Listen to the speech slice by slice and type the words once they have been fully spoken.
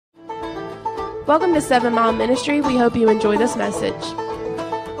Welcome to 7 Mile Ministry. We hope you enjoy this message.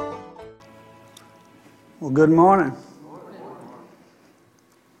 Well, good morning.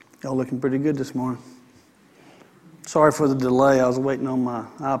 Y'all looking pretty good this morning. Sorry for the delay. I was waiting on my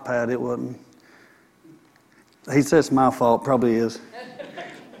iPad. It wasn't. He said it's my fault. Probably is.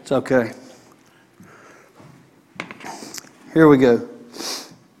 It's okay. Here we go.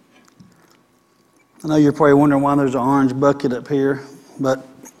 I know you're probably wondering why there's an orange bucket up here, but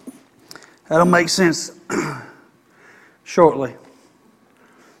that'll make sense shortly.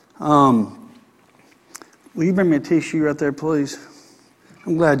 Will you bring me a tissue right there, please?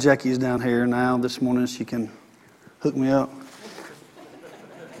 I'm glad Jackie's down here now this morning. She can hook me up.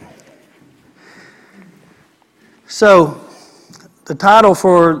 So, the title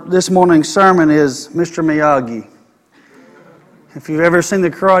for this morning's sermon is Mr. Miyagi. If you've ever seen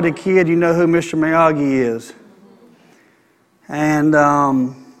The Karate Kid, you know who Mr. Miyagi is. And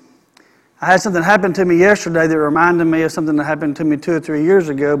I had something happen to me yesterday that reminded me of something that happened to me 2 or 3 years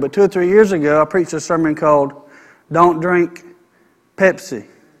ago. But 2 or 3 years ago, I preached a sermon called Don't Drink Pepsi.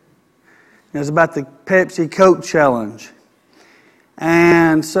 It was about the Pepsi Coke Challenge.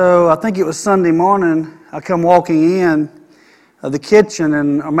 And so I think it was Sunday morning, I come walking in the kitchen,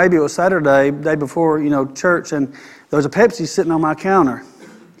 or maybe it was Saturday, day before, church, and there was a Pepsi sitting on my counter.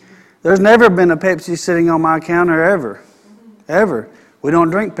 There's never been a Pepsi sitting on my counter ever. Ever. We don't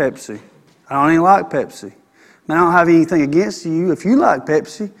drink Pepsi. I don't even like Pepsi. I don't have anything against you if you like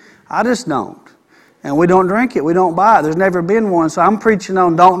Pepsi. I just don't. And we don't drink it. We don't buy it. There's never been one. So I'm preaching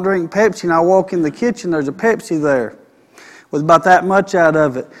on don't drink Pepsi, and I walk in the kitchen, there's a Pepsi there with about that much out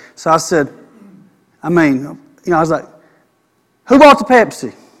of it. So I said, I was like, who bought the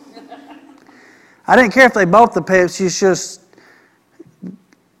Pepsi? I didn't care if they bought the Pepsi.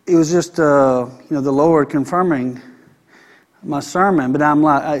 It was just the Lord confirming my sermon. But I'm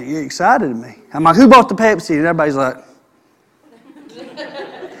like, it excited me. I'm like, who bought the Pepsi? And everybody's like,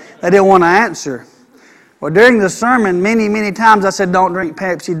 they didn't want to answer. Well, during the sermon, many, many times I said, don't drink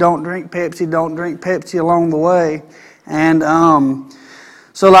Pepsi, don't drink Pepsi, don't drink Pepsi along the way. And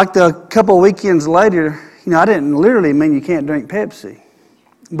so like a couple of weekends later, I didn't literally mean you can't drink Pepsi.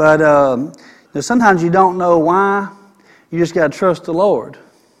 But sometimes you don't know why. You just got to trust the Lord.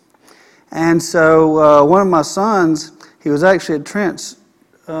 And so one of my sons, he was actually at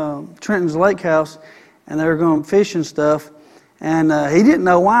Trenton's lake house, and they were going fish and stuff. And he didn't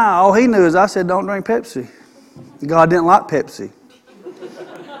know why. All he knew is I said, don't drink Pepsi. God didn't like Pepsi.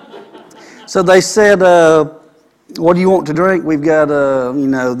 So they said, what do you want to drink? We've got,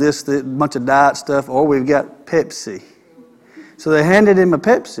 this bunch of diet stuff, or we've got Pepsi. So they handed him a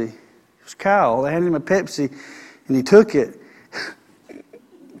Pepsi. It was Kyle. They handed him a Pepsi, and he took it.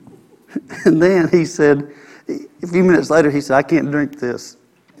 And then he said, a few minutes later, he said, I can't drink this.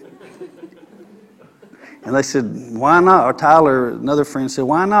 And they said, why not? Or Tyler, another friend, said,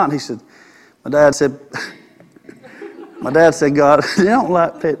 why not? And he said, my dad said, God, they don't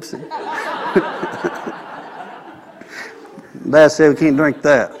like Pepsi. Dad said, we can't drink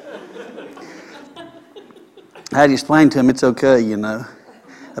that. I had to explain to him it's okay,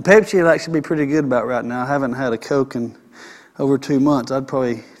 A Pepsi would actually be pretty good about right now. I haven't had a Coke in over 2 months. I'd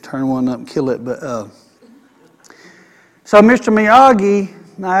probably turn one up and kill it. But so Mr. Miyagi,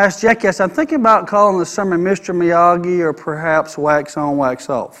 I asked Jackie, I said, I'm thinking about calling the sermon Mr. Miyagi or perhaps Wax On, Wax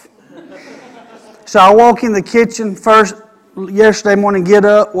Off. So I walk in the kitchen first, yesterday morning, get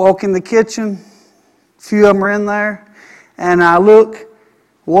up, walk in the kitchen. A few of them are in there. And I look,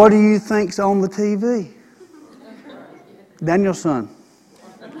 what do you think's on the TV? Daniel's son.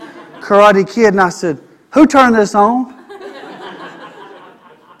 Karate Kid. And I said, who turned this on?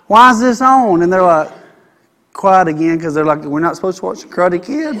 Why is this on? And they're like, quiet again, because they're like, we're not supposed to watch the Karate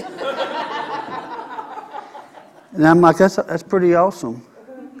Kid. And I'm like, that's pretty awesome.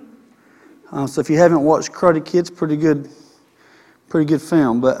 So if you haven't watched Karate Kid, it's pretty good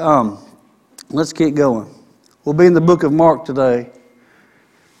film. But let's get going. We'll be in the book of Mark today.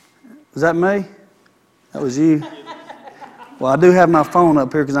 Was that me? That was you? Well, I do have my phone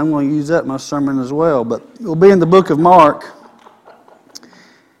up here because I'm going to use that in my sermon as well. But we'll be in the book of Mark.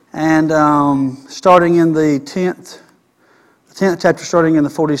 And starting in the 10th chapter, starting in the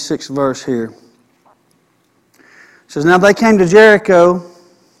 46th verse here. It says, now they came to Jericho.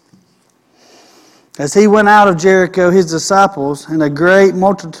 As he went out of Jericho, his disciples and a great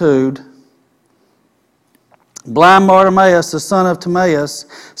multitude, blind Bartimaeus, the son of Timaeus,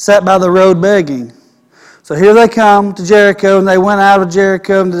 sat by the road begging. So here they come to Jericho, and they went out of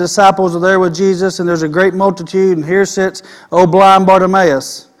Jericho, and the disciples are there with Jesus, and there's a great multitude, and here sits old blind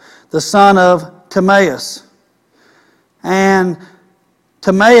Bartimaeus, the son of Timaeus. And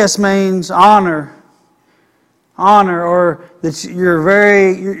Timaeus means honor. Honor, or that you're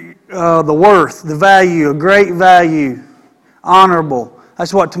the worth, the value, a great value, honorable.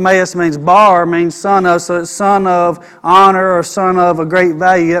 That's what Timaeus means. Bar means son of, so it's son of honor or son of a great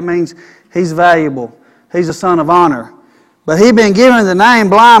value. That means he's valuable. He's a son of honor. But he'd been given the name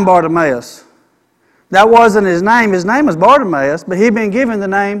Blind Bartimaeus. That wasn't his name. His name was Bartimaeus, but he'd been given the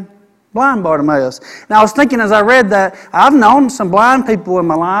name Blind Bartimaeus. Now I was thinking as I read that, I've known some blind people in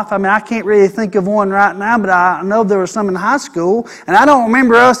my life. I mean, I can't really think of one right now, but I know there was some in high school, and I don't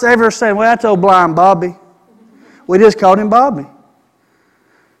remember us ever saying, well, that's old blind Bobby. We just called him Bobby.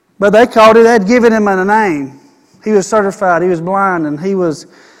 But they they'd given him a name. He was certified, he was blind, and he was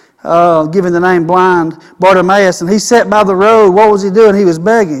given the name Blind Bartimaeus, and he sat by the road. What was he doing? He was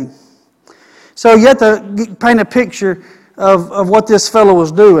begging. So you have to paint a picture of what this fellow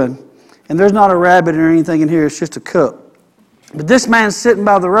was doing. And there's not a rabbit or anything in here, it's just a cup. But this man's sitting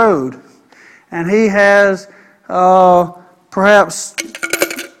by the road, and he has perhaps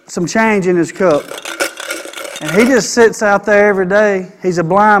some change in his cup. And he just sits out there every day. He's a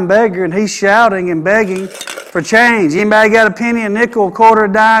blind beggar, and he's shouting and begging for change. Anybody got a penny, a nickel, a quarter,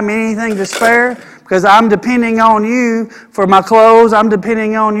 a dime, anything to spare? Because I'm depending on you for my clothes. I'm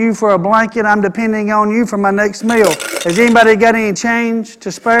depending on you for a blanket. I'm depending on you for my next meal. Has anybody got any change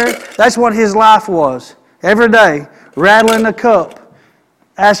to spare? That's what his life was. Every day, rattling the cup,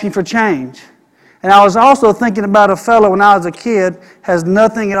 asking for change. And I was also thinking about a fellow when I was a kid, has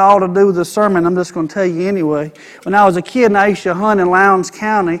nothing at all to do with the sermon. I'm just going to tell you anyway. When I was a kid, I used to hunt in Lowndes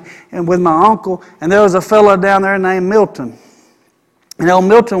County and with my uncle, and there was a fellow down there named Milton. And old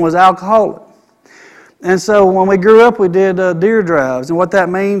Milton was alcoholic. And so when we grew up, we did deer drives. And what that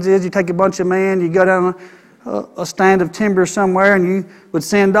means is you take a bunch of men, you go down a stand of timber somewhere, and you would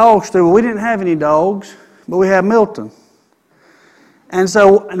send dogs through. Well, we didn't have any dogs, but we had Milton. And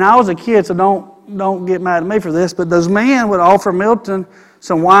I was a kid, so don't get mad at me for this, but those men would offer Milton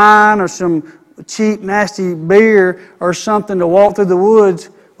some wine or some cheap, nasty beer or something to walk through the woods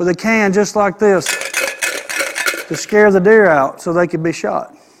with a can just like this to scare the deer out so they could be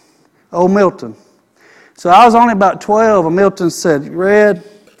shot. Old Milton. So I was only about 12, and Milton said, Red,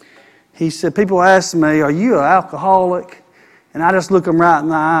 he said, people ask me, are you an alcoholic? And I just look them right in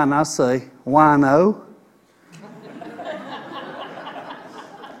the eye and I say, why no?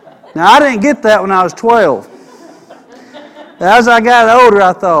 Now, I didn't get that when I was 12. As I got older,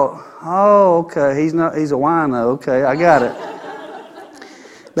 I thought, oh, okay, he's a wino. Okay, I got it.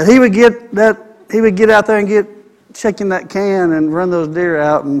 But he would get out there and get checking that can and run those deer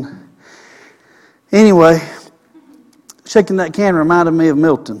out. And anyway, checking that can reminded me of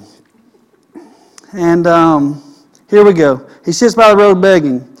Milton. And here we go. He sits by the road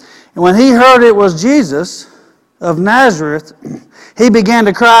begging. And when he heard it was Jesus of Nazareth, he began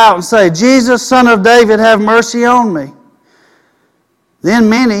to cry out and say, Jesus, Son of David, have mercy on me. Then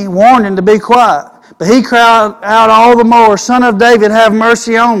many warned him to be quiet. But he cried out all the more, Son of David, have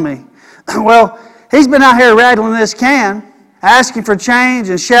mercy on me. Well, he's been out here rattling this can, asking for change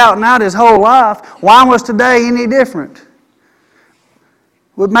and shouting out his whole life. Why was today any different?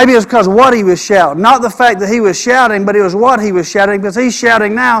 Well, maybe it was because of what he was shouting. Not the fact that he was shouting, but it was what he was shouting, because he's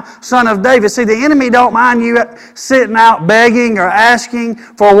shouting now, Son of David. See, the enemy don't mind you sitting out begging or asking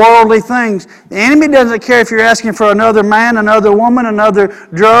for worldly things. The enemy doesn't care if you're asking for another man, another woman, another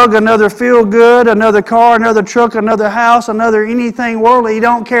drug, another feel-good, another car, another truck, another house, another anything worldly. He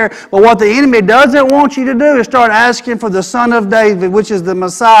don't care. But what the enemy doesn't want you to do is start asking for the Son of David, which is the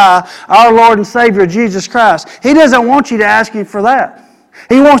Messiah, our Lord and Savior, Jesus Christ. He doesn't want you to ask Him for that.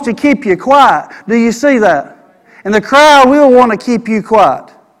 He wants to keep you quiet. Do you see that? And the crowd will want to keep you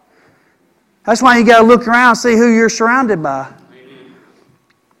quiet. That's why you got to look around and see who you're surrounded by.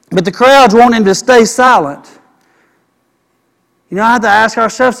 But the crowd's want him to stay silent. You know, I have to ask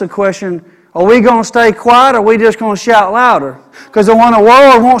ourselves the question, are we going to stay quiet or are we just going to shout louder? Because when the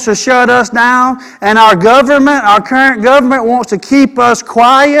world wants to shut us down and our government, our current government wants to keep us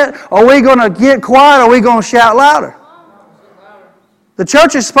quiet, are we going to get quiet or are we going to shout louder? The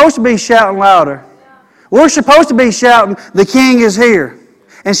church is supposed to be shouting louder. We're supposed to be shouting, the King is here.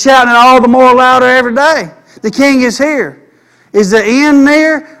 And shouting it all the more louder every day. The King is here. Is the end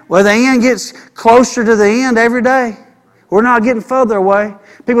near? Well, the end gets closer to the end every day. We're not getting further away.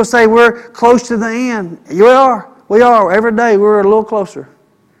 People say we're close to the end. We are. We are. Every day we're a little closer.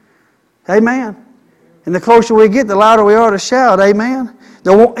 Amen. And the closer we get, the louder we are to shout. Amen.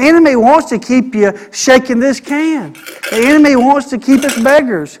 The enemy wants to keep you shaking this can. The enemy wants to keep us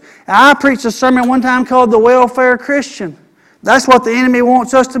beggars. I preached a sermon one time called The Welfare Christian. That's what the enemy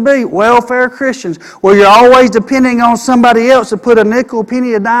wants us to be, welfare Christians, where you're always depending on somebody else to put a nickel,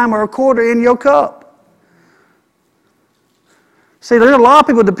 penny, a dime, or a quarter in your cup. See, there's a lot of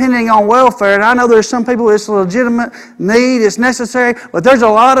people depending on welfare, and I know there's some people it's a legitimate need, it's necessary, but there's a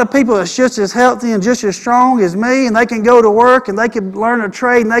lot of people that's just as healthy and just as strong as me, and they can go to work, and they can learn a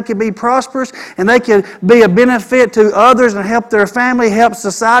trade, and they can be prosperous, and they can be a benefit to others and help their family, help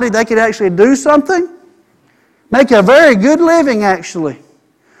society. They could actually do something. Make a very good living, actually.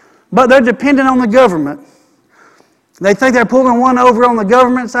 But they're dependent on the government. They think they're pulling one over on the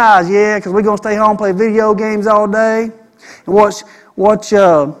government's eyes. Yeah, because we're going to stay home and play video games all day and watch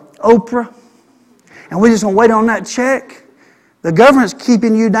Oprah. And we're just going to wait on that check. The government's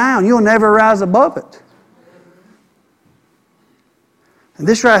keeping you down. You'll never rise above it. And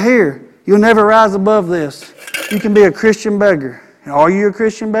this right here, you'll never rise above this. You can be a Christian beggar. And are you a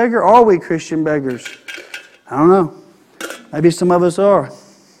Christian beggar? Are we Christian beggars? I don't know. Maybe some of us are.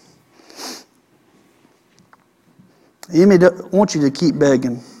 The enemy wants you to keep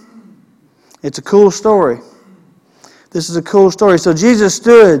begging. It's a cool story. This is a cool story. So Jesus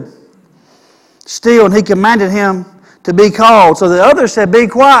stood still and he commanded him to be called. So the others said, be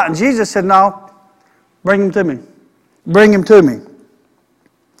quiet. And Jesus said, no, bring him to me. Bring him to me.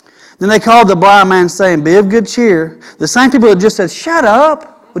 Then they called the blind man saying, be of good cheer. The same people that just said, shut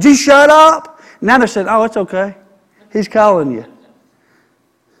up. Would you shut up? Now they said, oh, it's okay. He's calling you.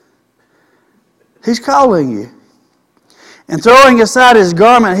 He's calling you. And throwing aside his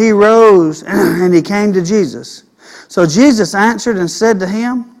garment, he rose and he came to Jesus. So Jesus answered and said to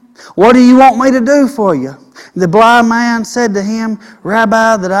him, what do you want me to do for you? The blind man said to him,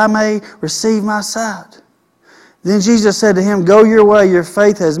 Rabbi, that I may receive my sight. Then Jesus said to him, go your way, your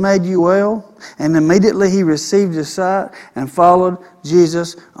faith has made you well. And immediately he received his sight and followed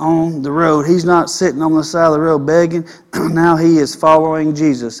Jesus on the road. He's not sitting on the side of the road begging. Now he is following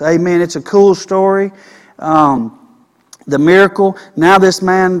Jesus. Amen. It's a cool story. The miracle. Now this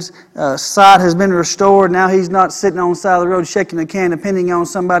man's sight has been restored. Now he's not sitting on the side of the road shaking a can depending on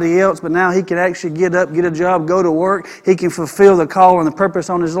somebody else, but now he can actually get up, get a job, go to work. He can fulfill the call and the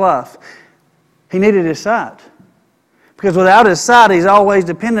purpose on his life. He needed his sight. Because without his sight, he's always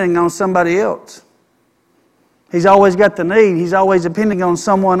depending on somebody else. He's always got the need. He's always depending on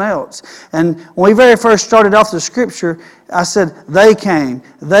someone else. And when we very first started off the Scripture, I said, they came.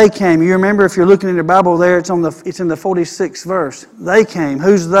 They came. You remember, if you're looking in your Bible there, it's in the 46th verse. They came.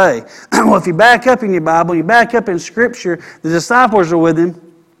 Who's they? Well, if you back up in your Bible, you back up in Scripture, the disciples are with him.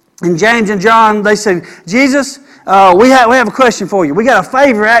 And James and John, they said, Jesus, we have a question for you. We got a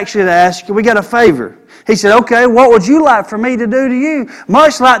favor actually to ask you. We got a favor. He said, okay, what would you like for me to do to you?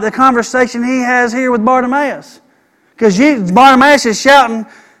 Much like the conversation he has here with Bartimaeus. Because Bartimaeus is shouting,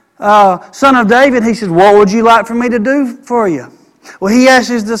 Son of David. He says, what would you like for me to do for you? Well, he asked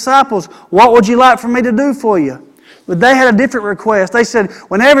his disciples, what would you like for me to do for you? But they had a different request. They said,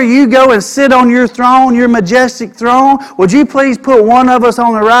 whenever you go and sit on your throne, your majestic throne, would you please put one of us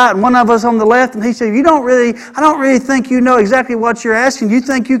on the right and one of us on the left? And he said, I don't really think you know exactly what you're asking. You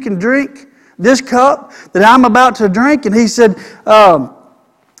think you can drink this cup that I'm about to drink? And he said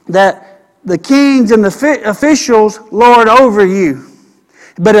that the kings and the officials lord over you.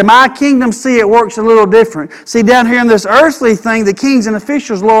 But in my kingdom, see, it works a little different. See, down here in this earthly thing, the kings and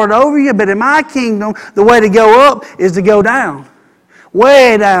officials lord over you. But in my kingdom, the way to go up is to go down.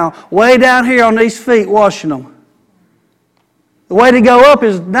 Way down here on these feet washing them. The way to go up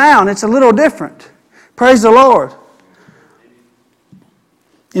is down. It's a little different. Praise the Lord.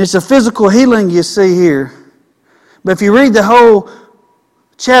 And it's a physical healing you see here. But if you read the whole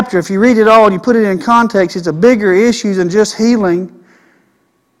chapter, if you read it all and you put it in context, it's a bigger issue than just healing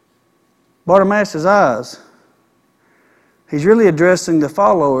Bartimaeus' eyes. He's really addressing the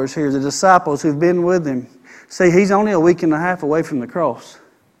followers here, the disciples who've been with him. See, he's only a week and a half away from the cross.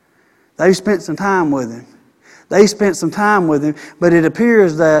 They've spent some time with him. But it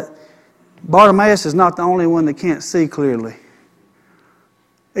appears that Bartimaeus is not the only one that can't see clearly.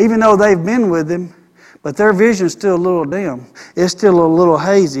 Even though they've been with him, but their vision's still a little dim. It's still a little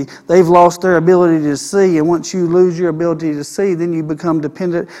hazy. They've lost their ability to see, and once you lose your ability to see, then you become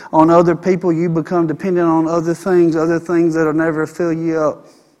dependent on other people. You become dependent on other things that'll never fill you up.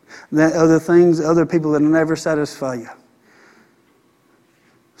 Other people that'll never satisfy you.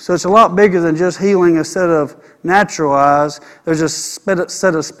 So it's a lot bigger than just healing a set of natural eyes. There's a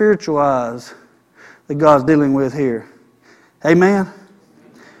set of spiritual eyes that God's dealing with here. Amen?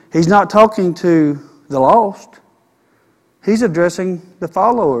 He's not talking to the lost. He's addressing the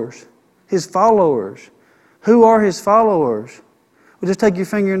followers. His followers. Who are his followers? Well, just take your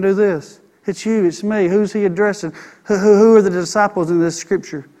finger and do this. It's you, it's me. Who's he addressing? Who are the disciples in this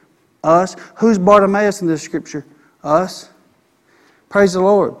scripture? Us. Who's Bartimaeus in this scripture? Us. Praise the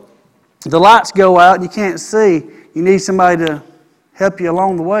Lord. The lights go out and you can't see. You need somebody to help you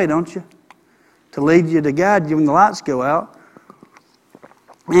along the way, don't you? To lead you, to guide you when the lights go out.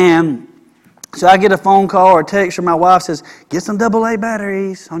 And so I get a phone call or a text from my wife says, get some AA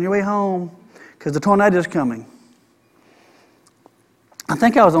batteries on your way home because the tornado's coming. I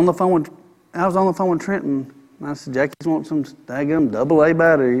think I was on the phone with Trenton. And I said, Jackie's want some daggum AA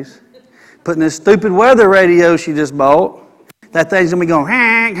batteries. Putting this stupid weather radio she just bought. That thing's going to be going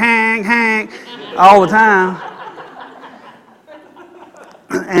hang, hang, hang all the time.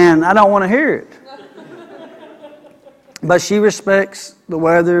 And I don't want to hear it. But she respects the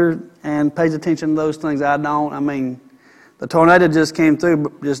weather and pays attention to those things. I don't. I mean, the tornado just came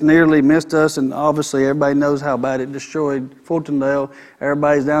through, just nearly missed us, and obviously everybody knows how bad it destroyed Fultondale.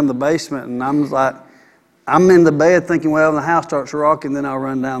 Everybody's down in the basement, and I'm like, I'm in the bed thinking, well, when the house starts rocking, then I'll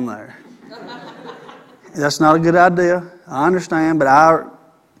run down there. That's not a good idea. I understand, but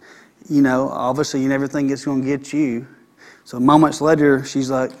obviously you never think it's going to get you. So moments later, she's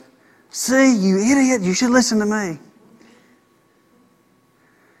like, see, you idiot, you should listen to me.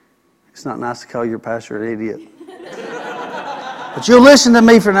 It's not nice to call your pastor an idiot. But you'll listen to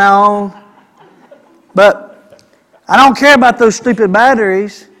me from now on. But I don't care about those stupid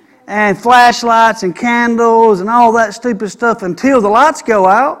batteries and flashlights and candles and all that stupid stuff until the lights go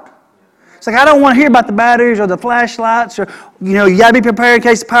out. It's like I don't want to hear about the batteries or the flashlights or, you got to be prepared in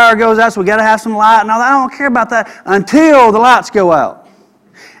case the power goes out, so we got to have some light and all that. I don't care about that until the lights go out.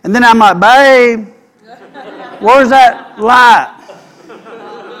 And then I'm like, babe, where's that light?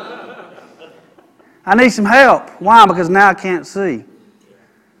 I need some help. Why? Because now I can't see.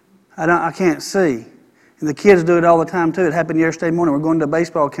 I can't see. And the kids do it all the time too. It happened yesterday morning. We're going to a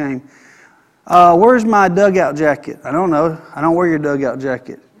baseball game. Where's my dugout jacket? I don't know. I don't wear your dugout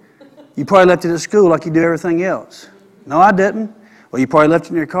jacket. You probably left it at school like you do everything else. No, I didn't. Well, you probably left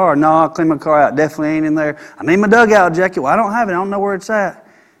it in your car. No, I'll clean my car out. Definitely ain't in there. I need my dugout jacket. Well, I don't have it. I don't know where it's at.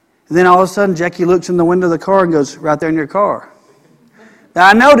 And then all of a sudden, Jackie looks in the window of the car and goes, right there in your car. Now,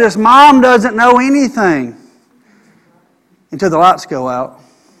 I notice Mom doesn't know anything until the lights go out.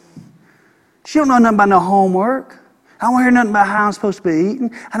 She don't know nothing about no homework. I don't want to hear nothing about how I'm supposed to be eating.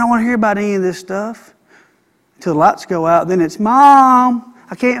 I don't want to hear about any of this stuff until the lights go out. Then it's, Mom,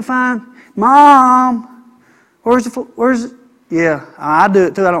 I can't find, Mom, where's it? Yeah, I do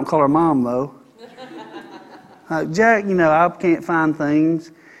it too. I don't call her Mom though. Jack, I can't find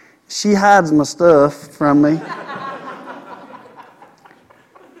things. She hides my stuff from me.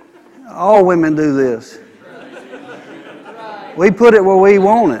 All women do this. We put it where we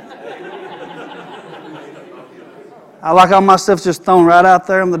want it. I like all my stuff just thrown right out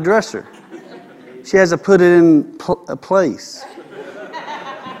there on the dresser. She has to put it in a place.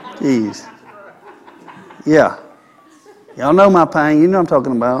 Jeez. Yeah. Y'all know my pain. You know what I'm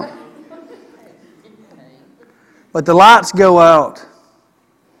talking about. But the lights go out.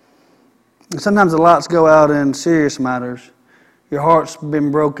 And sometimes the lights go out in serious matters. Your heart's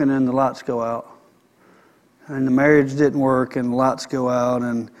been broken and the lights go out. And the marriage didn't work and the lights go out.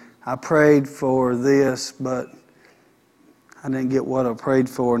 And I prayed for this, but I didn't get what I prayed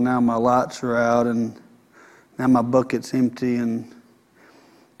for. Now my lights are out and now my bucket's empty and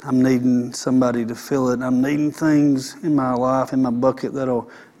I'm needing somebody to fill it. I'm needing things in my life, in my bucket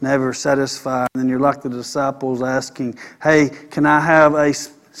that'll never satisfy. And then you're like the disciples asking, hey, can I have a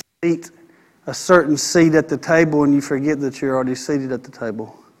seat, a certain seat at the table, and you forget that you're already seated at the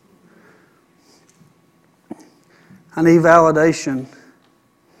table. I need validation.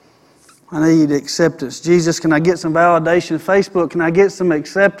 I need acceptance. Jesus, can I get some validation? Facebook, can I get some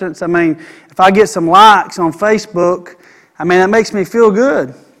acceptance? I mean, if I get some likes on Facebook, that makes me feel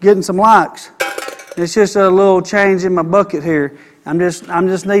good, getting some likes. It's just a little change in my bucket here. I'm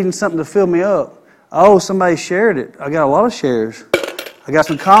just needing something to fill me up. Oh, somebody shared it. I got a lot of shares. I got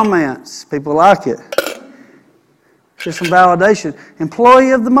some comments. People like it. Just some validation. Employee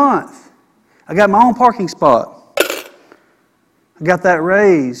of the month. I got my own parking spot. I got that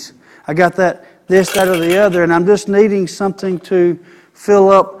raise. I got that, this, that, or the other, and I'm just needing something to fill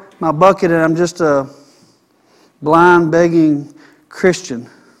up my bucket, and I'm just a blind, begging Christian.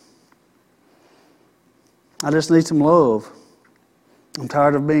 I just need some love. I'm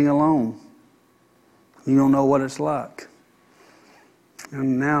tired of being alone. You don't know what it's like.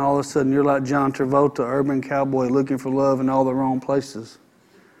 And now all of a sudden you're like John Travolta, urban cowboy, looking for love in all the wrong places.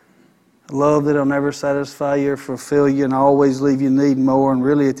 Love that'll never satisfy you or fulfill you and always leave you needing more. And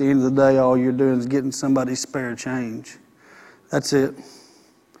really at the end of the day, all you're doing is getting somebody's spare change. That's it.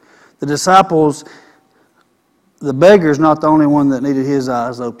 The disciples, the beggar's not the only one that needed his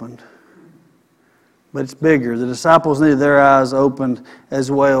eyes opened. But it's bigger. The disciples needed their eyes opened as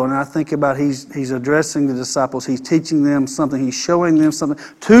well. And I think about he's addressing the disciples. He's teaching them something. He's showing them something.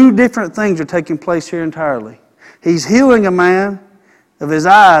 Two different things are taking place here entirely. He's healing a man of his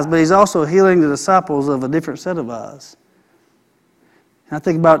eyes, but he's also healing the disciples of a different set of eyes. And I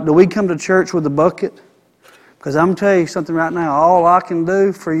think about, do we come to church with a bucket? Because I'm going to tell you something right now. All I can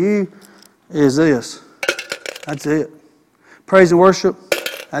do for you is this. That's it. Praise and worship,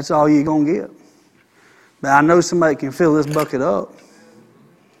 that's all you're going to get. But I know somebody can fill this bucket up.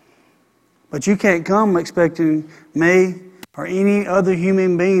 But you can't come expecting me or any other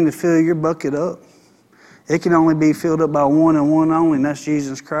human being to fill your bucket up. It can only be filled up by one and one only, and that's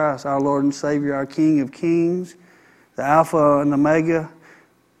Jesus Christ, our Lord and Savior, our King of Kings, the Alpha and Omega.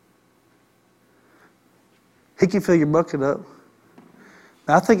 He can fill your bucket up.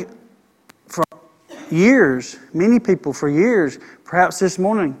 I think for years, many people for years, perhaps this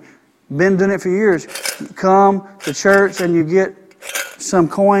morning, been doing it for years. You come to church and you get some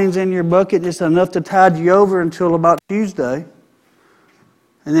coins in your bucket, just enough to tide you over until about Tuesday.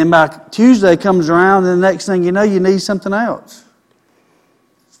 And then by Tuesday comes around, and the next thing you know, you need something else.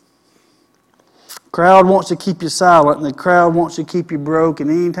 The crowd wants to keep you silent, and the crowd wants to keep you broke.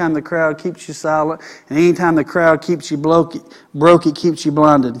 And anytime the crowd keeps you silent, and anytime the crowd keeps you broke, it keeps you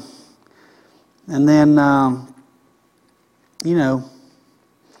blinded. And then,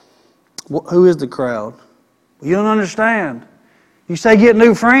 who is the crowd? You don't understand. You say get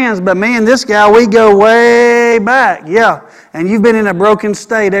new friends, but me and this guy, we go way back. Yeah, and you've been in a broken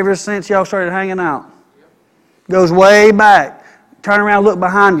state ever since y'all started hanging out. Goes way back. Turn around, look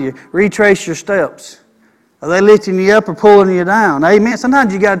behind you. Retrace your steps. Are they lifting you up or pulling you down? Amen.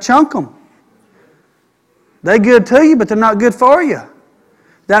 Sometimes you got to chunk them. They're good to you, but they're not good for you.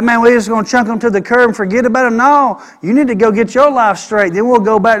 That man, we're just going to chunk them to the curb and forget about them. No, you need to go get your life straight. Then we'll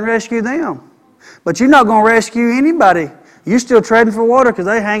go back and rescue them. But you're not going to rescue anybody. You're still trading for water because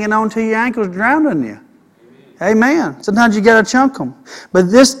they're hanging on to your ankles, drowning you. Amen. Sometimes you got to chunk them.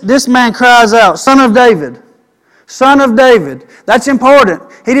 But this man cries out, Son of David. Son of David. That's important.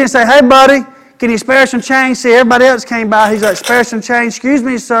 He didn't say, hey, buddy, can you spare some change? See, everybody else came by. He's like, spare some change. Excuse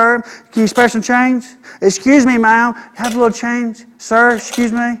me, sir. Can you spare some change? Excuse me, ma'am. Have a little change. Sir,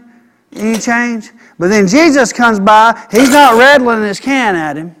 excuse me. Any change? But then Jesus comes by. He's not rattling his can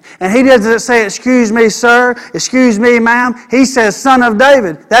at him. And he doesn't say, excuse me, sir. Excuse me, ma'am. He says, Son of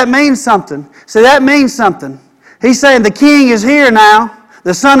David. That means something. See, that means something. He's saying the king is here now.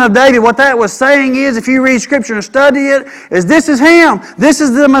 The Son of David. What that was saying is, if you read Scripture and study it, is this is Him. This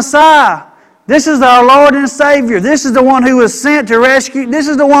is the Messiah. This is our Lord and Savior. This is the one who was sent to rescue. This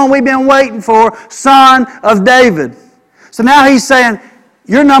is the one we've been waiting for, Son of David. So now He's saying,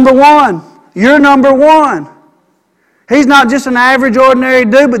 you're number one. You're number one. He's not just an average, ordinary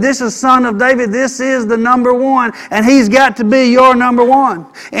dude, but this is Son of David. This is the number one, and He's got to be your number one.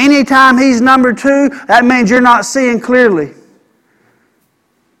 Anytime He's number two, that means you're not seeing clearly.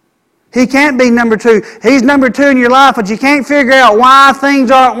 He can't be number two. He's number two in your life, but you can't figure out why things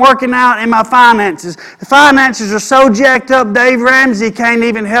aren't working out in my finances. The finances are so jacked up, Dave Ramsey can't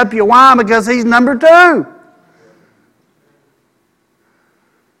even help you. Why? Because he's number two.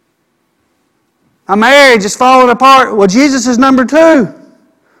 My marriage is falling apart. Well, Jesus is number two.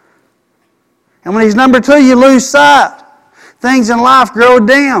 And when He's number two, you lose sight. Things in life grow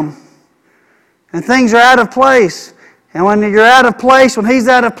dim. And things are out of place. And when you're out of place, when He's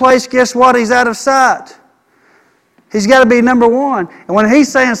out of place, guess what? He's out of sight. He's got to be number one. And when He's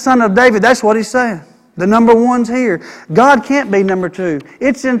saying Son of David, that's what He's saying. The number one's here. God can't be number two.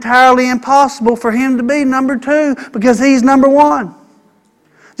 It's entirely impossible for Him to be number two because He's number one.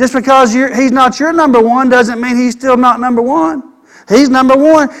 Just because He's not your number one doesn't mean He's still not number one. He's number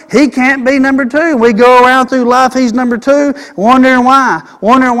one. He can't be number two. We go around through life, He's number two, wondering why.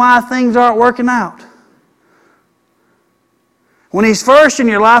 Wondering why things aren't working out. When He's first in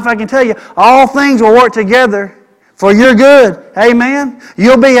your life, I can tell you, all things will work together for your good. Amen?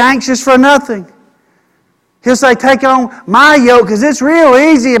 You'll be anxious for nothing. He'll say, take on my yoke because it's real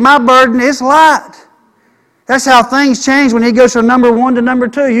easy and my burden is light. That's how things change when He goes from number one to number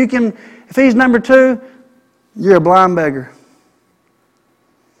two. If He's number two, you're a blind beggar.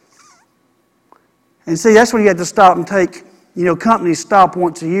 And see, that's when you have to stop and take, companies stop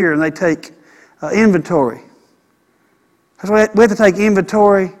once a year and they take inventory. That's why we have to take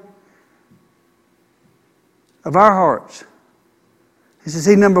inventory of our hearts. Is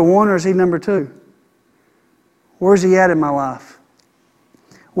He number one or is He number two? Where's He at in my life?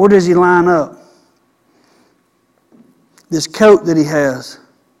 Where does He line up? This coat that He has,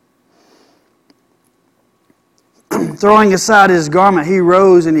 throwing aside his garment, he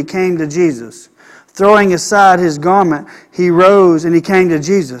rose and he came to Jesus. Throwing aside his garment, he rose and he came to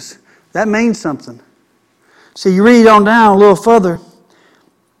Jesus. That means something. So you read on down a little further.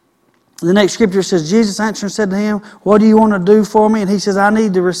 The next scripture says, Jesus answered and said to him, what do you want to do for me? And he says, I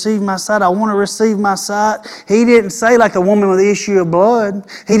need to receive my sight. I want to receive my sight. He didn't say like a woman with the issue of blood.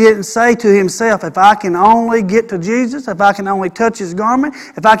 He didn't say to himself, if I can only get to Jesus, if I can only touch his garment,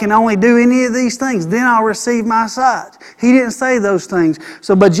 if I can only do any of these things, then I'll receive my sight. He didn't say those things.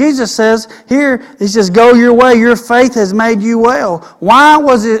 But Jesus says here, he says, go your way. Your faith has made you well. Why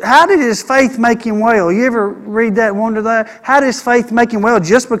was it? How did his faith make him well? You ever read that and wonder that? How did his faith make him well?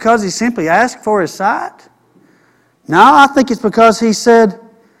 Just because he simply asked for his sight? No, I think it's because he said,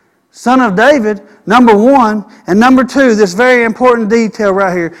 Son of David, number one, and number two, this very important detail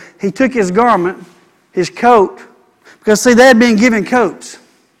right here. He took his garment, his coat, because see, they had been given coats.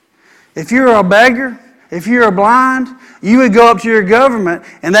 If you're a beggar, if you're blind, you would go up to your government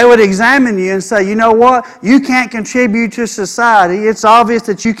and they would examine you and say, you know what, you can't contribute to society. It's obvious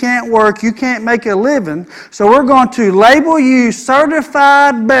that you can't work, you can't make a living, so we're going to label you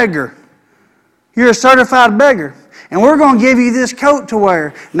certified beggar. You're a certified beggar. And we're going to give you this coat to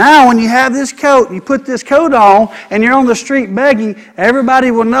wear. Now, when you have this coat, you put this coat on, and you're on the street begging,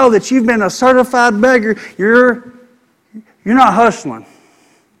 everybody will know that you've been a certified beggar. You're not hustling.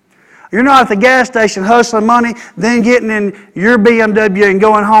 You're not at the gas station hustling money, then getting in your BMW and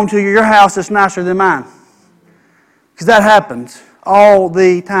going home to your house that's nicer than mine. Because that happens all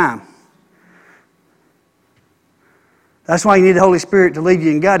the time. That's why you need the Holy Spirit to lead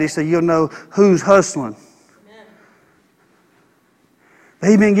you and guide you so you'll know who's hustling.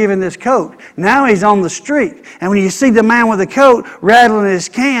 He's been given this coat. Now he's on the street. And when you see the man with the coat rattling his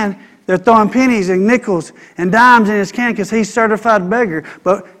can, they're throwing pennies and nickels and dimes in his can because he's certified beggar.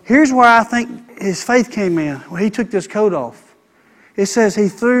 But here's where I think his faith came in. When he took this coat off. It says he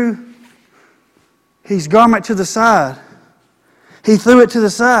threw his garment to the side. He threw it to the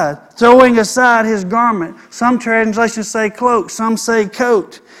side, throwing aside his garment. Some translations say cloak, some say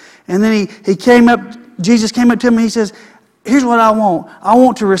coat. And then he came up, Jesus came up to him and he says, here's what I want. I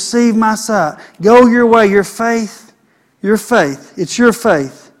want to receive my sight. Go your way, your faith. It's your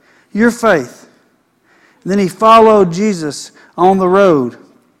faith. Your faith. And then he followed Jesus on the road.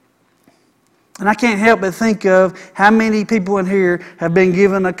 And I can't help but think of how many people in here have been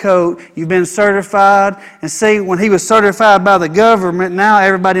given a coat. You've been certified. And see, when he was certified by the government, now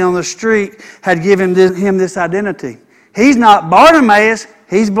everybody on the street had given him this identity. He's not Bartimaeus,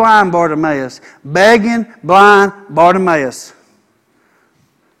 he's blind Bartimaeus. Begging, blind Bartimaeus.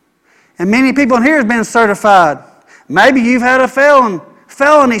 And many people in here have been certified. Maybe you've had a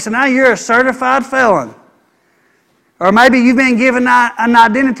felony, so now you're a certified felon. Or maybe you've been given an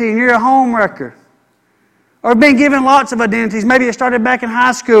identity and you're a home wrecker. Or been given lots of identities. Maybe it started back in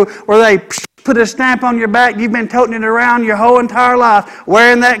high school where they put a stamp on your back. You've been toting it around your whole entire life,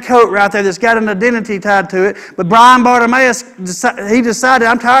 wearing that coat right there that's got an identity tied to it. But Brian Bartimaeus, he decided,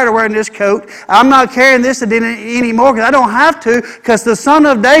 I'm tired of wearing this coat. I'm not carrying this identity anymore because I don't have to, because the Son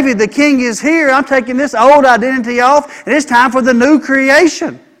of David, the King, is here. I'm taking this old identity off, and it's time for the new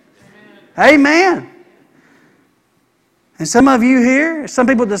creation. Amen. And some of you here, some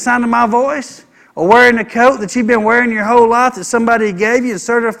people at the sound of my voice, are wearing a coat that you've been wearing your whole life that somebody gave you and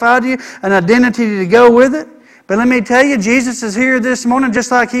certified you, an identity to go with it. But let me tell you, Jesus is here this morning just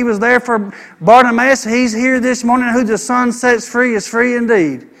like He was there for Bartimaeus. He's here this morning. Who the Son sets free is free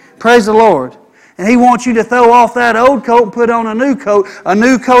indeed. Praise the Lord. And He wants you to throw off that old coat and put on a new coat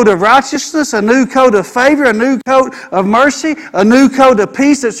of righteousness, a new coat of favor, a new coat of mercy, a new coat of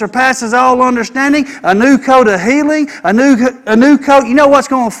peace that surpasses all understanding, a new coat of healing, a new coat. You know what's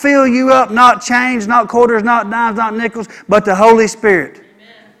going to fill you up? Not change, not quarters, not dimes, not nickels, but the Holy Spirit.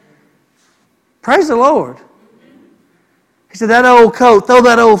 Amen. Praise the Lord. He said, that old coat, throw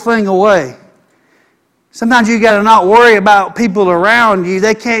that old thing away. Sometimes you got to not worry about people around you.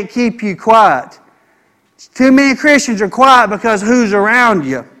 They can't keep you quiet. Too many Christians are quiet because who's around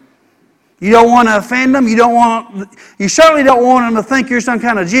you. You don't want to offend them. You certainly don't want them to think you're some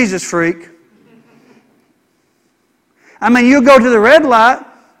kind of Jesus freak. I mean, you'll go to the red light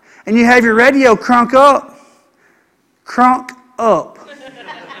and you have your radio crunk up. Crunk up.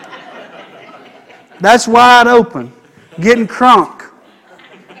 That's wide open. Getting crunk.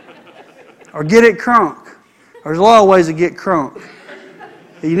 Or get it crunk. There's a lot of ways to get crunk.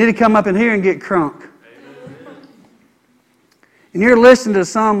 You need to come up in here and get crunk. And you're listening to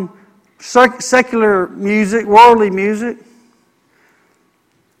some secular music, worldly music.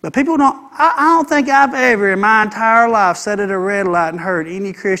 But people don't, I don't think I've ever in my entire life sat at a red light and heard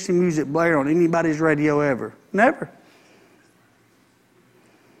any Christian music blare on anybody's radio ever. Never.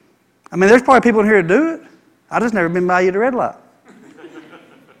 I mean, there's probably people in here to do it. I just never been by you at a red light.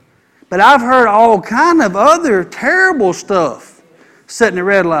 But I've heard all kind of other terrible stuff sitting at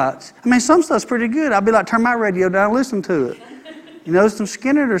red lights. I mean, some stuff's pretty good. I'll be like, turn my radio down and listen to it. You know, some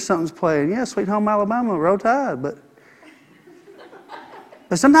Skinner or something's playing. Yeah, Sweet Home Alabama, Roll Tide. But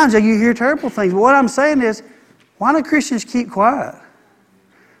sometimes you hear terrible things. But what I'm saying is, why do Christians keep quiet?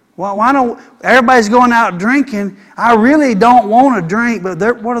 Why don't everybody's going out drinking? I really don't want to drink, but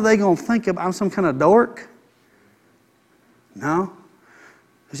what are they going to think of? I'm some kind of dork? No.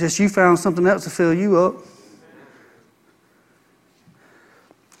 It's just you found something else to fill you up.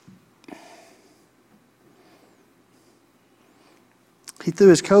 He threw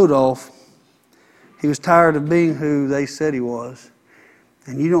his coat off. He was tired of being who they said he was.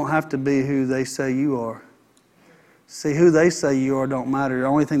 And you don't have to be who they say you are. See, who they say you are don't matter. The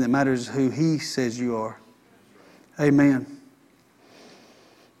only thing that matters is who He says you are. Amen.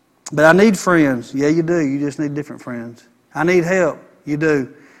 But I need friends. Yeah, you do. You just need different friends. I need help. You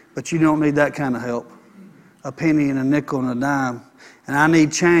do. But you don't need that kind of help. A penny and a nickel and a dime. And I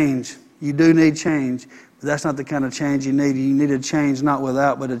need change. You do need change. But that's not the kind of change you need. You need a change not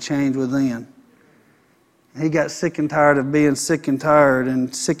without, but a change within. He got sick and tired of being sick and tired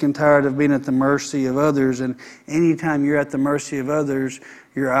of being at the mercy of others. And anytime you're at the mercy of others,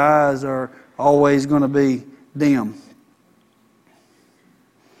 your eyes are always going to be dim.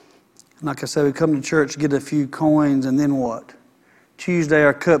 Like I said, we come to church, get a few coins, and then what? Tuesday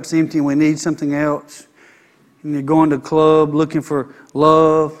our cup's empty and we need something else. And you're going to a club looking for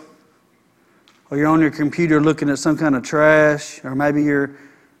love. Or you're on your computer looking at some kind of trash. Or maybe you're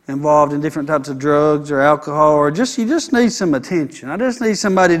involved in different types of drugs or alcohol, or you just need some attention. I just need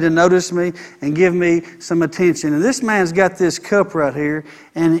somebody to notice me and give me some attention. And this man's got this cup right here,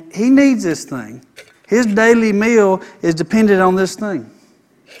 and he needs this thing. His daily meal is dependent on this thing.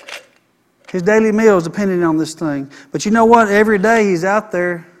 His daily meal is dependent on this thing. But you know what? Every day he's out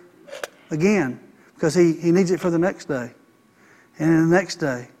there again, because he needs it for the next day, and the next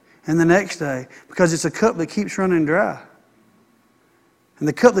day, and the next day, because it's a cup that keeps running dry. And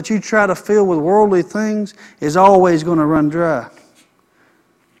the cup that you try to fill with worldly things is always going to run dry.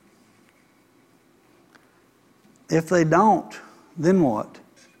 If they don't, then what?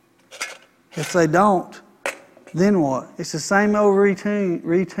 If they don't, then what? It's the same old routine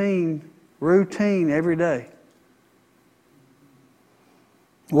every day.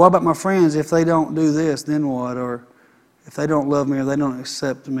 What about my friends? If they don't do this, then what? Or if they don't love me, or they don't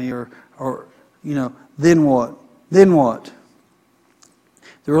accept me, or then what? Then what?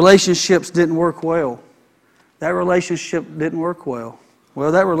 The relationships didn't work well. That relationship didn't work well.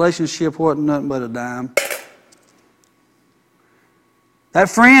 Well, that relationship wasn't nothing but a dime. That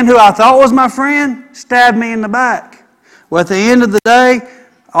friend who I thought was my friend stabbed me in the back. Well, at the end of the day,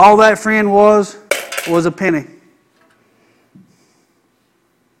 all that friend was a penny.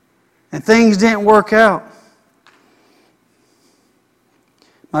 And things didn't work out.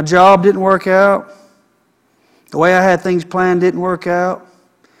 My job didn't work out. The way I had things planned didn't work out.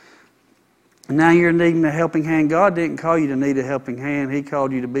 And now you're needing a helping hand. God didn't call you to need a helping hand. He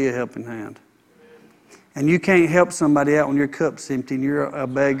called you to be a helping hand. And you can't help somebody out when your cup's empty and you're a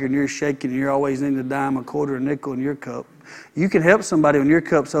beggar and you're shaking and you're always needing a dime, a quarter, a nickel in your cup. You can help somebody when your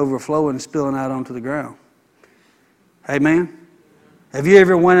cup's overflowing and spilling out onto the ground. Amen? Have you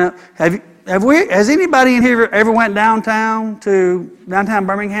ever went up? Has anybody in here ever went downtown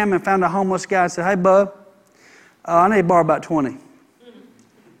Birmingham and found a homeless guy and said, "Hey, bub, I need to borrow about 20.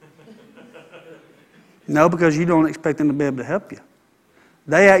 No, because you don't expect them to be able to help you.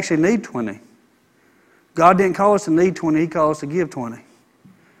 They actually need 20. God didn't call us to need 20. He called us to give 20.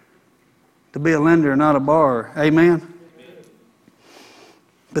 To be a lender, not a borrower. Amen?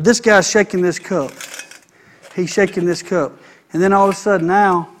 But this guy's shaking this cup. He's shaking this cup. And then all of a sudden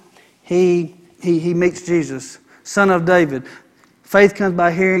now, he meets Jesus, Son of David. Faith comes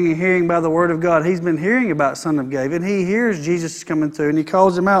by hearing, and hearing by the Word of God. He's been hearing about Son of David. He hears Jesus coming through, and he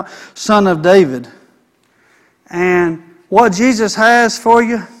calls him out, Son of David. And what Jesus has for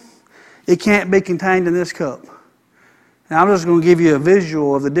you, it can't be contained in this cup. And I'm just going to give you a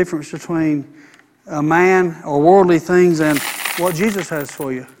visual of the difference between a man or worldly things and what Jesus has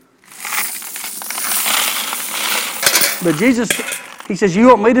for you. But Jesus, He says, you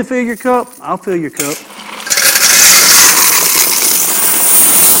want me to fill your cup? I'll fill your cup.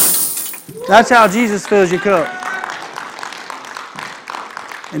 That's how Jesus fills your cup.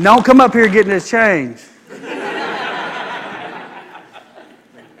 And don't come up here getting this change.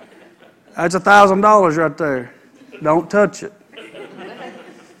 That's $1,000 right there. Don't touch it.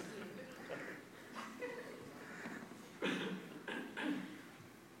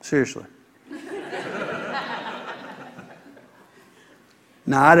 Seriously.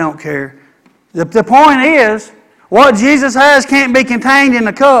 No, I don't care. The point is, what Jesus has can't be contained in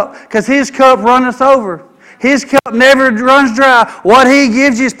the cup because His cup runneth over. His cup never runs dry. What He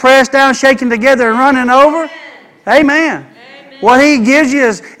gives you is pressed down, shaken together, and running over. Amen. What He gives you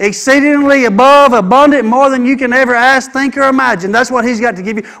is exceedingly above, abundant, more than you can ever ask, think, or imagine. That's what He's got to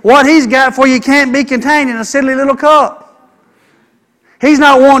give you. What He's got for you can't be contained in a silly little cup. He's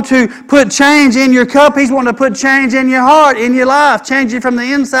not wanting to put change in your cup. He's wanting to put change in your heart, in your life. Change you from the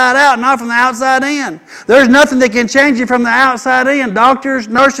inside out, not from the outside in. There's nothing that can change you from the outside in. Doctors,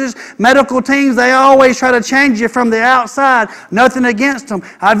 nurses, medical teams, they always try to change you from the outside. Nothing against them.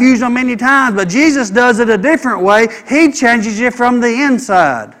 I've used them many times, but Jesus does it a different way. He changes you from the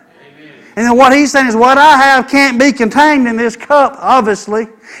inside. Amen. And then what He's saying is, what I have can't be contained in this cup, obviously.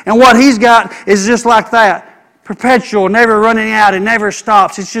 And what He's got is just like that. Perpetual, never running out. It never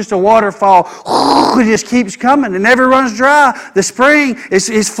stops. It's just a waterfall. It just keeps coming. It never runs dry. The spring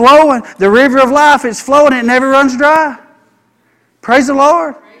is flowing. The river of life is flowing. It never runs dry. Praise the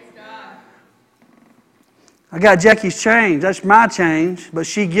Lord. Praise God. I got Jackie's change. That's my change, but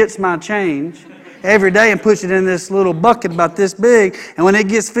she gets my change every day and puts it in this little bucket about this big. And when it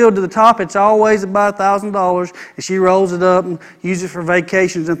gets filled to the top, it's always about $1,000. And she rolls it up and uses it for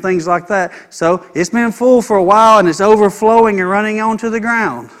vacations and things like that. So it's been full for a while and it's overflowing and running onto the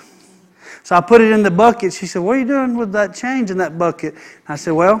ground. So I put it in the bucket. She said, what are you doing with that change in that bucket? And I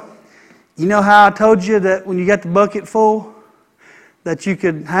said, well, you know how I told you that when you got the bucket full, that you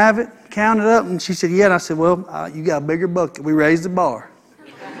could have it, count it up? And she said, yeah. And I said, well, you got a bigger bucket. We raised the bar.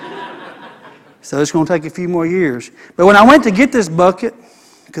 So it's going to take a few more years. But when I went to get this bucket,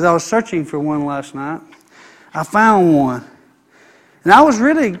 because I was searching for one last night, I found one. And I was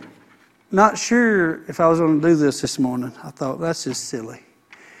really not sure if I was going to do this morning. I thought, that's just silly.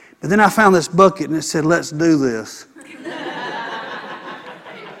 But then I found this bucket and it said, let's do this.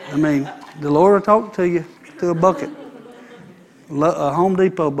 I mean, the Lord will talk to you through a bucket. A Home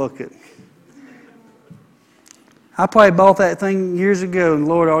Depot bucket. I probably bought that thing years ago, and the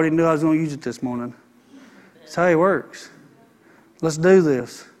Lord already knew I was going to use it this morning. That's how He works. Let's do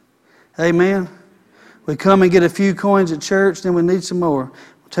this. Amen. We come and get a few coins at church, then we need some more.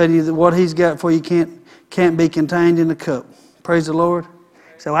 I'll tell you that what He's got for you can't be contained in a cup. Praise the Lord.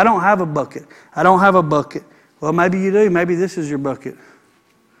 So I don't have a bucket. I don't have a bucket. Well, maybe you do. Maybe this is your bucket.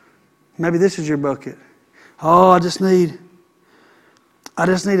 Maybe this is your bucket. Oh, I just need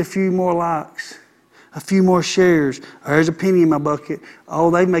a few more likes. A few more shares. Or there's a penny in my bucket. Oh,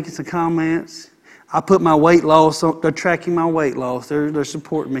 they're making some comments. I put my weight loss on. They're tracking my weight loss. They're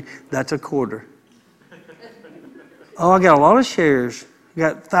supporting me. That's a quarter. Oh, I got a lot of shares. I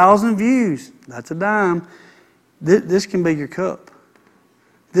got 1,000 views. That's a dime. This can be your cup.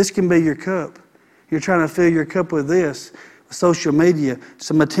 This can be your cup. You're trying to fill your cup with this. Social media.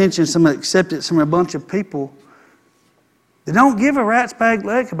 Some attention, some acceptance from a bunch of people. They don't give a rat's bag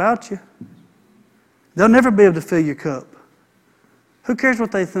leg about you. They'll never be able to fill your cup. Who cares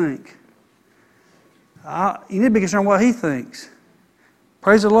what they think? You need to be concerned what He thinks.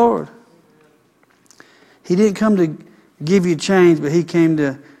 Praise the Lord. He didn't come to give you change, but He came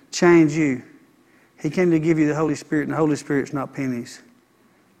to change you. He came to give you the Holy Spirit, and the Holy Spirit's not pennies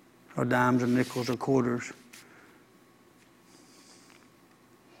or dimes or nickels or quarters.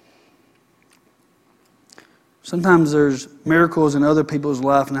 Sometimes there's miracles in other people's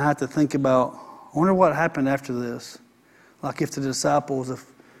life, and I have to think about, I wonder what happened after this. Like if the disciples, if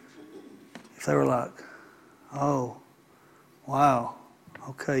they were like, oh, wow,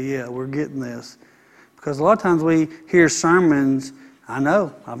 okay, yeah, we're getting this. Because a lot of times we hear sermons, I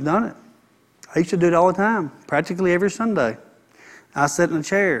know, I've done it. I used to do it all the time, practically every Sunday. I sit in a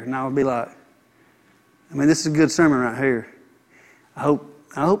chair and I would be like, I mean, this is a good sermon right here. I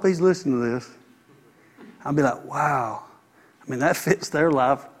hope he's listening to this. I'd be like, wow, I mean, that fits their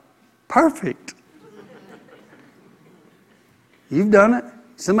life perfect. You've done it.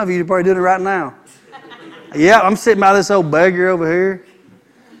 Some of you are probably doing it right now. Yeah, I'm sitting by this old beggar over here.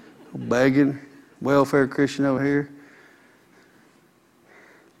 Begging, welfare Christian over here.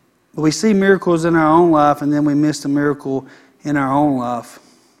 But we see miracles in our own life and then we miss the miracle in our own life.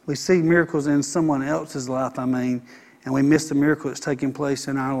 We see miracles in someone else's life, and we miss the miracle that's taking place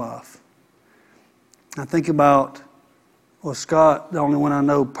in our life. I think about, Scott, the only one I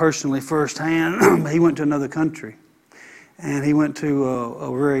know personally firsthand, he went to another country. And he went to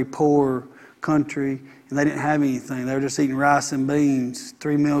a very poor country, and they didn't have anything. They were just eating rice and beans,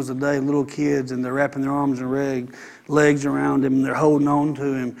 3 meals a day, little kids, and they're wrapping their arms and legs around him, and they're holding on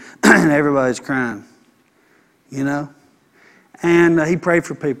to him, and everybody's crying, you know? And he prayed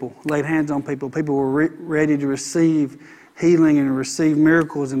for people, laid hands on people. People were ready to receive healing and receive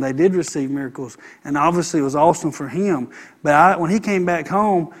miracles, and they did receive miracles. And obviously it was awesome for him. But when he came back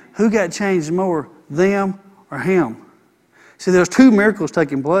home, who got changed more, them or him? See, there's two miracles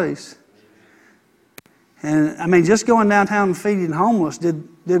taking place. And I mean, just going downtown and feeding homeless did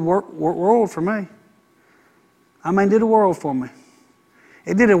world for me. I mean, did a world for me.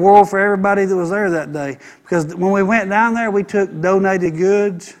 It did a world for everybody that was there that day. Because when we went down there, we took donated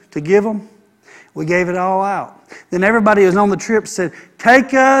goods to give them. We gave it all out. Then everybody who was on the trip said,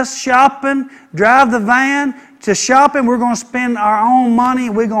 take us shopping, drive the van to shopping. We're going to spend our own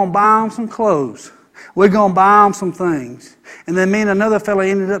money. We're going to buy them some clothes. We're going to buy them some things. And then me and another fellow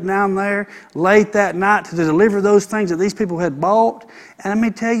ended up down there late that night to deliver those things that these people had bought. And let me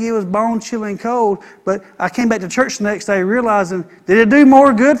tell you, it was bone-chilling cold. But I came back to church the next day realizing, did it do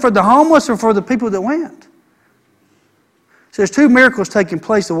more good for the homeless or for the people that went? So there's two miracles taking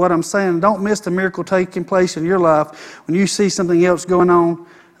place of what I'm saying. Don't miss the miracle taking place in your life. When you see something else going on,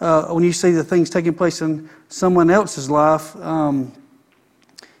 when you see the things taking place in someone else's life,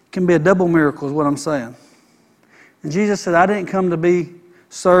 it can be a double miracle is what I'm saying. And Jesus said, I didn't come to be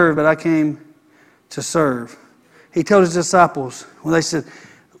served, but I came to serve. He told his disciples, when they said,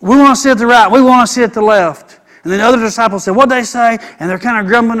 we want to sit at the right, we want to sit at the left. And then the other disciples said, what'd they say? And they're kind of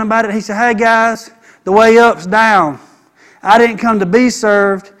grumbling about it. He said, hey guys, the way up's down. I didn't come to be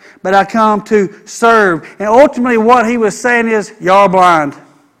served, but I come to serve. And ultimately what he was saying is, y'all are blind.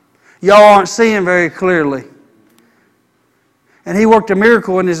 Y'all aren't seeing very clearly. And he worked a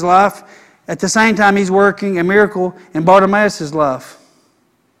miracle in his life. At the same time, he's working a miracle in Bartimaeus' life.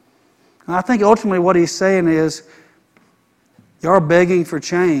 And I think ultimately what he's saying is, you're begging for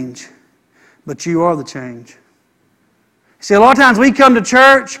change, but you are the change. See, a lot of times we come to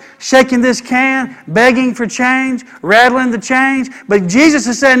church shaking this can, begging for change, rattling the change. But Jesus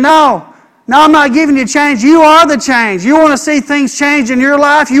is saying, no, I'm not giving you change. You are the change. You want to see things change in your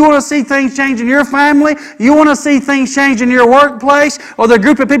life. You want to see things change in your family. You want to see things change in your workplace or the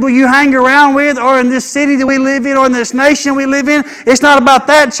group of people you hang around with or in this city that we live in or in this nation we live in. It's not about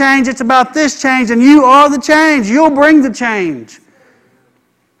that change. It's about this change. And you are the change. You'll bring the change.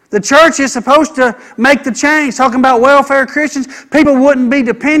 The church is supposed to make the change. Talking about welfare Christians, people wouldn't be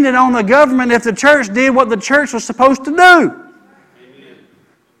dependent on the government if the church did what the church was supposed to do. Amen.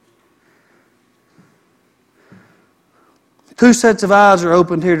 Two sets of eyes are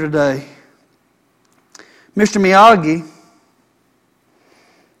opened here today. Mr. Miyagi,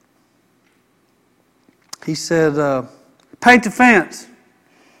 he said, paint the fence.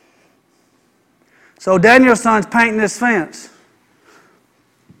 So Daniel's son's painting this fence.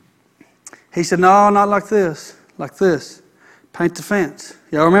 He said, no, not like this. Like this. Paint the fence.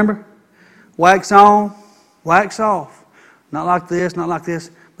 Y'all remember? Wax on, wax off. Not like this, not like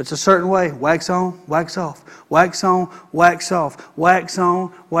this. But it's a certain way. Wax on, wax off. Wax on, wax off. Wax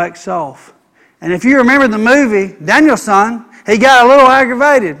on, wax off. And if you remember the movie, Daniel's son, he got a little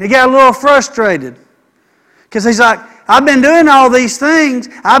aggravated. He got a little frustrated. Because he's like, I've been doing all these things.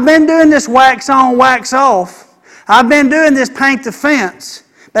 I've been doing this wax on, wax off. I've been doing this paint the fence.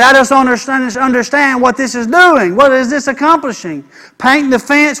 But I just don't understand what this is doing. What is this accomplishing? Painting the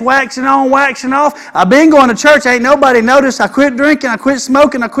fence, waxing on, waxing off. I've been going to church. Ain't nobody noticed. I quit drinking. I quit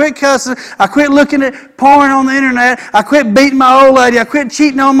smoking. I quit cussing. I quit looking at porn on the internet. I quit beating my old lady. I quit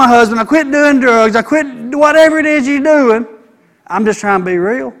cheating on my husband. I quit doing drugs. I quit whatever it is you're doing. I'm just trying to be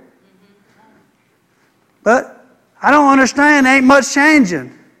real. But I don't understand. There ain't much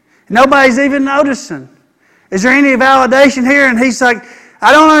changing. Nobody's even noticing. Is there any validation here? And he's like,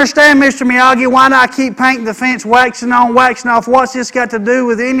 I don't understand, Mr. Miyagi, why do I keep painting the fence, waxing on, waxing off? What's this got to do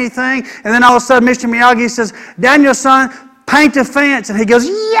with anything? And then all of a sudden, Mr. Miyagi says, Daniel's son, paint the fence. And he goes,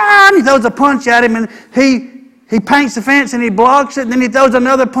 yeah, and he throws a punch at him, and he paints the fence, and he blocks it, and then he throws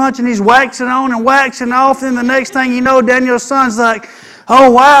another punch, and he's waxing on and waxing off. And the next thing you know, Daniel's son's like, oh,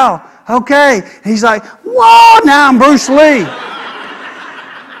 wow, okay. He's like, whoa, now I'm Bruce Lee.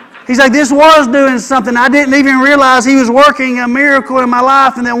 He's like, this was doing something. I didn't even realize he was working a miracle in my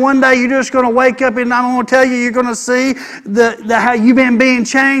life. And then one day you're just going to wake up and I'm going to tell you, you're going to see how you've been being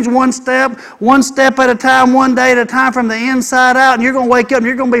changed one step at a time, one day at a time from the inside out. And you're going to wake up and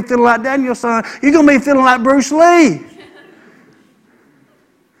you're going to be feeling like Daniel's son. You're going to be feeling like Bruce Lee.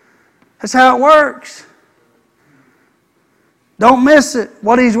 That's how it works. Don't miss it,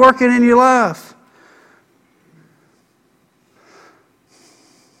 what he's working in your life.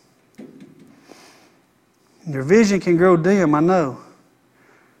 Your vision can grow dim, I know.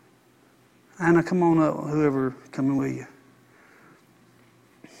 Anna, come on up, whoever coming with you.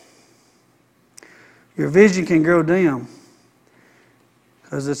 Your vision can grow dim.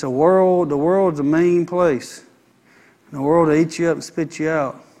 Because it's the world's a mean place. And the world will eat you up and spit you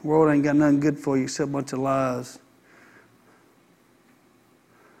out. The world ain't got nothing good for you except a bunch of lies.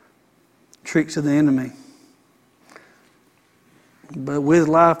 Tricks of the enemy. But with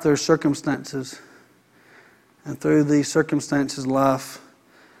life, there's circumstances. And through these circumstances, life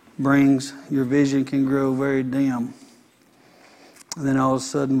brings, your vision can grow very dim. And then all of a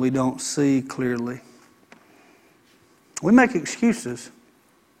sudden, we don't see clearly. We make excuses.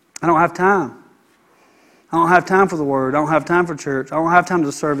 I don't have time. I don't have time for the Word. I don't have time for church. I don't have time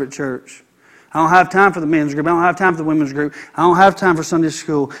to serve at church. I don't have time for the men's group. I don't have time for the women's group. I don't have time for Sunday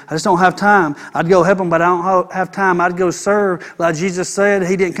school. I just don't have time. I'd go help them, but I don't have time. I'd go serve. Like Jesus said,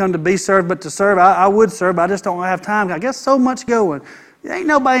 He didn't come to be served, but to serve. I would serve, but I just don't have time. I got so much going. Ain't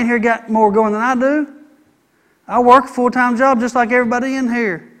nobody in here got more going than I do. I work a full-time job just like everybody in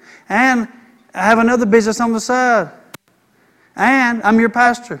here. And I have another business on the side. And I'm your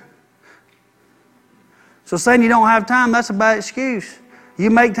pastor. So saying you don't have time, that's a bad excuse. You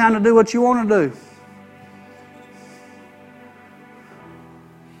make time to do what you want to do.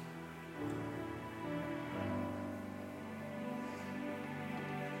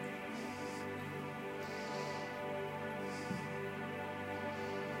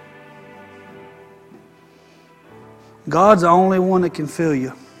 God's the only one that can fill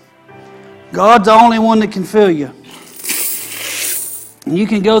you. God's the only one that can fill you. And you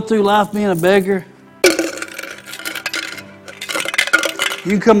can go through life being a beggar. You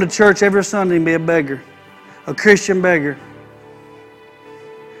can come to church every Sunday and be a beggar. A Christian beggar.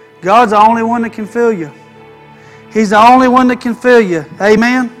 God's the only one that can fill you. He's the only one that can fill you.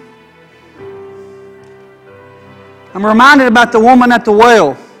 Amen? I'm reminded about the woman at the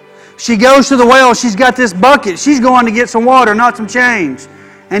well. She goes to the well. She's got this bucket. She's going to get some water, not some change.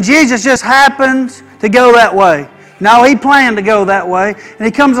 And Jesus just happens to go that way. No, He planned to go that way. And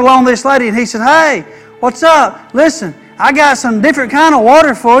He comes along this lady and He said, "Hey, what's up? Listen, I got some different kind of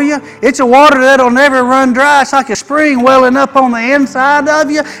water for you. It's a water that'll never run dry. It's like a spring welling up on the inside of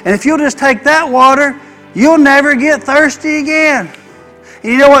you. And if you'll just take that water, you'll never get thirsty again."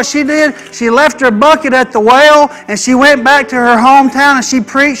 And you know what she did? She left her bucket at the well and she went back to her hometown and she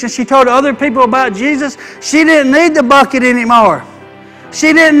preached and she told other people about Jesus. She didn't need the bucket anymore.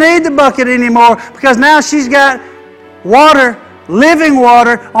 She didn't need the bucket anymore because now she's got water, living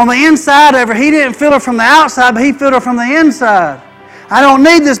water on the inside of her. He didn't fill her from the outside, but He filled her from the inside. I don't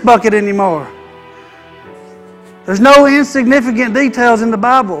need this bucket anymore. There's no insignificant details in the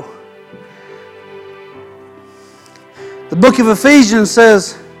Bible. The book of Ephesians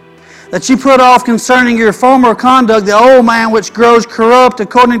says that you put off concerning your former conduct the old man which grows corrupt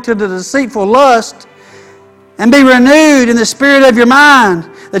according to the deceitful lust, and be renewed in the spirit of your mind,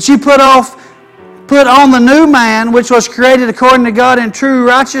 that you put on the new man which was created according to God in true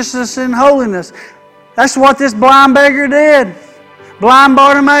righteousness and holiness. That's what this blind beggar did. Blind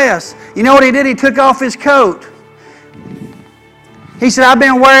Bartimaeus. You know what he did? He took off his coat. He said, "I've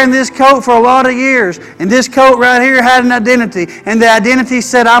been wearing this coat for a lot of years, and this coat right here had an identity, and the identity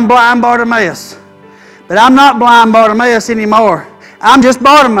said, I'm blind Bartimaeus. But I'm not blind Bartimaeus anymore. I'm just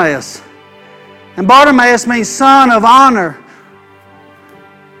Bartimaeus." And Bartimaeus means son of honor.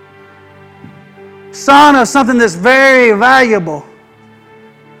 Son of something that's very valuable.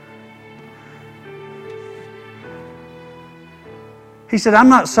 He said, "I'm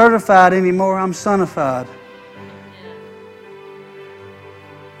not certified anymore, I'm sonified.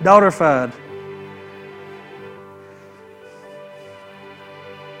 Daughterfied."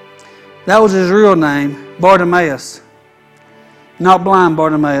 That was his real name, Bartimaeus. Not blind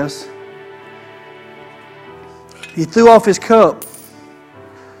Bartimaeus. He threw off his cup.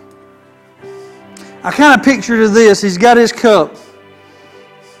 I kind of picture this. He's got his cup.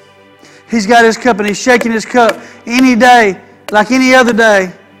 He's got his cup and he's shaking his cup any day, like any other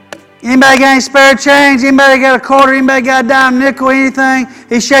day. Anybody got any spare change? Anybody got a quarter? Anybody got a dime, nickel, anything?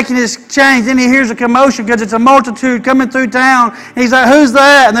 He's shaking his change. Then he hears a commotion because it's a multitude coming through town. And he's like, "Who's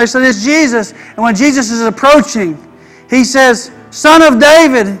that?" And they said, "It's Jesus." And when Jesus is approaching, he says, "Son of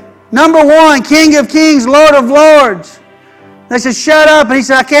David, number one, King of kings, Lord of lords." They said, "Shut up." And he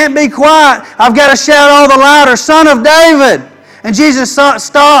said, "I can't be quiet. I've got to shout all the louder, Son of David." And Jesus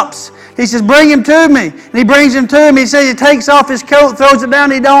stops. He says, "Bring him to me." And he brings him to him. He says he takes off his coat, throws it down.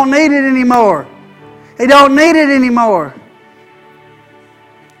 He don't need it anymore. He don't need it anymore.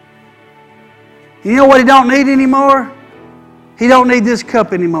 You know what he don't need anymore? He don't need this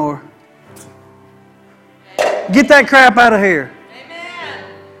cup anymore. Get that crap out of here.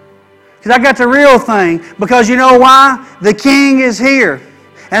 Because I got the real thing. Because you know why? The King is here.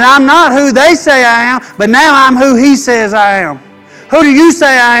 And I'm not who they say I am, but now I'm who He says I am. Who do you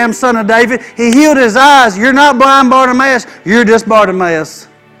say I am, Son of David? He healed his eyes. You're not blind Bartimaeus. You're just Bartimaeus.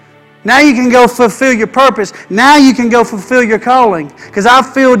 Now you can go fulfill your purpose. Now you can go fulfill your calling because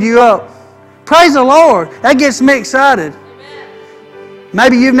I've filled you up. Praise the Lord. That gets me excited.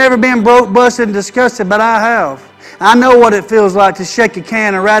 Maybe you've never been broke, busted, and disgusted, but I have. I know what it feels like to shake a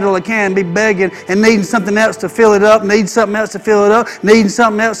can and rattle a can, be begging and needing something else to fill it up, needing something else to fill it up, needing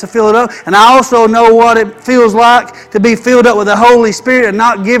something else to fill it up. And I also know what it feels like to be filled up with the Holy Spirit and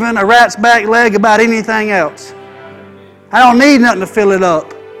not giving a rat's back leg about anything else. I don't need nothing to fill it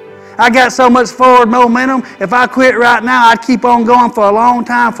up. I got so much forward momentum. If I quit right now, I'd keep on going for a long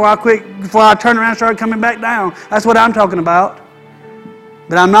time before I turn around and start coming back down. That's what I'm talking about.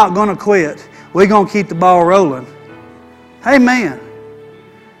 But I'm not going to quit. We're going to keep the ball rolling. Amen.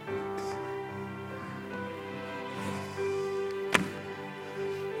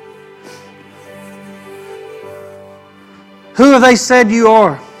 Who have they said you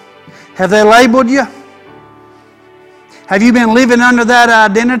are? Have they labeled you? Have you been living under that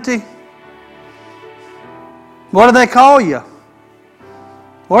identity? What do they call you?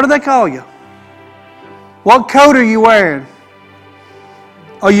 What do they call you? What coat are you wearing?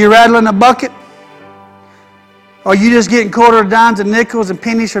 Are you rattling a bucket? Are you just getting quarter dimes and nickels and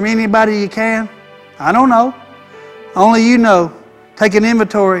pennies from anybody you can? I don't know. Only you know. Take an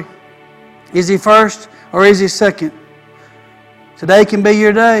inventory. Is he first or is he second? Today can be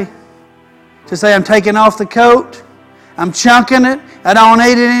your day to say, I'm taking off the coat. I'm chunking it. I don't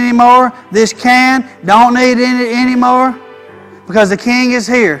need it anymore. This can, don't need it anymore. Because the King is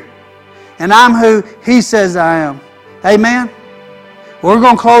here. And I'm who He says I am. Amen? We're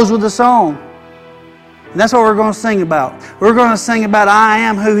going to close with a song. And that's what we're going to sing about. We're going to sing about I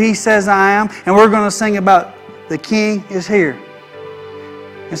am who He says I am. And we're going to sing about the King is here.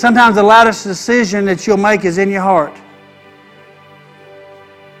 And sometimes the loudest decision that you'll make is in your heart.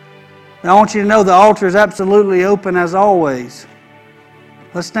 And I want you to know the altar is absolutely open as always.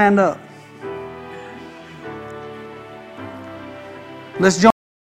 Let's stand up. Let's join.